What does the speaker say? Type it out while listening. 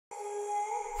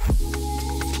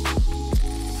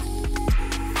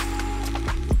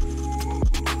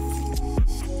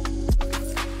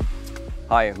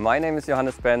Hi, my name is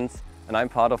Johannes Benz and I'm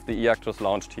part of the eActros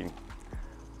launch team.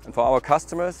 And for our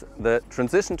customers, the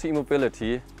transition to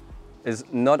e-mobility is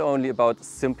not only about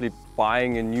simply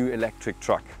buying a new electric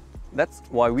truck. That's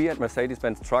why we at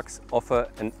Mercedes-Benz Trucks offer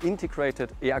an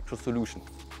integrated eActros solution.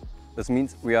 This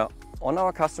means we are on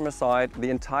our customer side the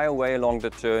entire way along the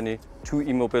journey to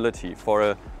e-mobility for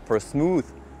a smooth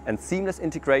and seamless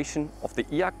integration of the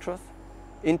eActros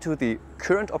into the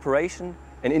current operation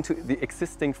and into the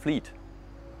existing fleet.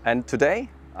 And today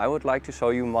I would like to show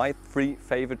you my 3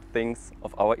 favorite things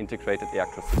of our integrated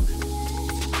eActros solution.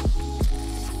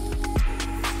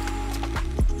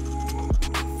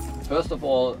 First of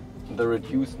all, the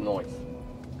reduced noise.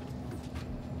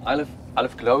 I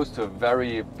live close to a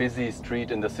very busy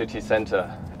street in the city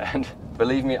center, and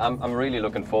believe me, I'm really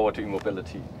looking forward to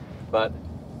e-mobility. But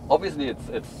obviously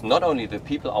it's not only the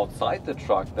people outside the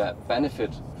truck that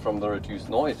benefit from the reduced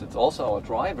noise, it's also our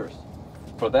drivers.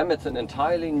 For them it's an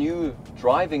entirely new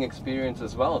driving experience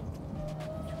as well.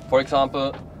 For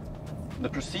example, the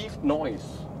perceived noise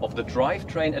of the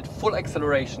drivetrain at full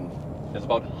acceleration is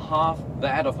about half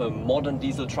that of a modern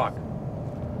diesel truck.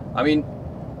 I mean,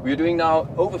 we're doing now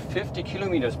over 50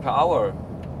 kilometers per hour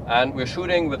and we're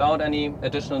shooting without any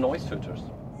additional noise filters.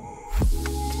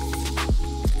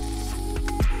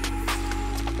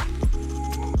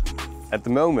 At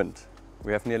the moment,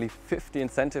 we have nearly 50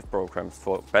 incentive programs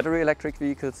for battery electric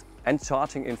vehicles and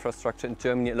charging infrastructure in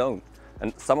Germany alone.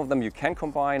 And some of them you can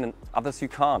combine and others you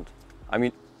can't. I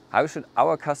mean, how should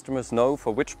our customers know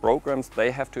for which programs they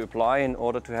have to apply in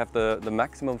order to have the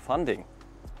maximum funding?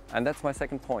 And that's my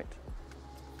second point.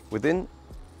 Within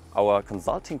our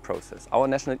consulting process, our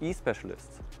national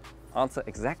e-specialists answer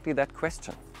exactly that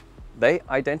question. They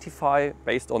identify,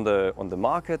 based on the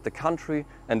market, the country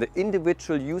and the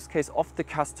individual use case of the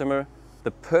customer, the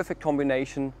perfect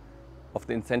combination of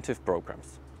the incentive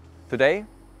programs. Today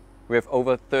we have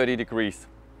over 30 degrees,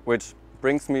 which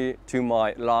brings me to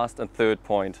my last and third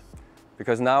point,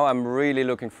 because now I'm really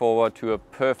looking forward to a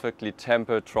perfectly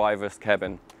tempered driver's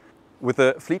cabin. With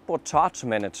the Fleetboard charge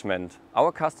management,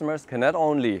 our customers can not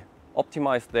only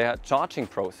optimize their charging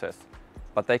process,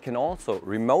 but they can also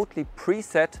remotely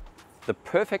preset the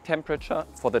perfect temperature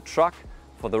for the truck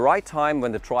for the right time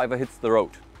when the driver hits the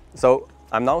road. So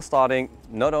I'm now starting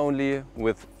not only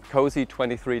with cozy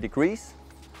 23 degrees,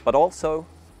 but also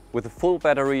with a full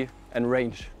battery and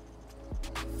range.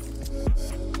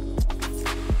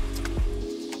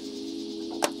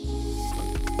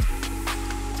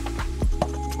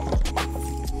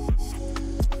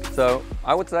 So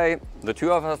I would say the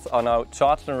 2 of us are now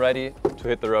charged and ready to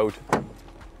hit the road.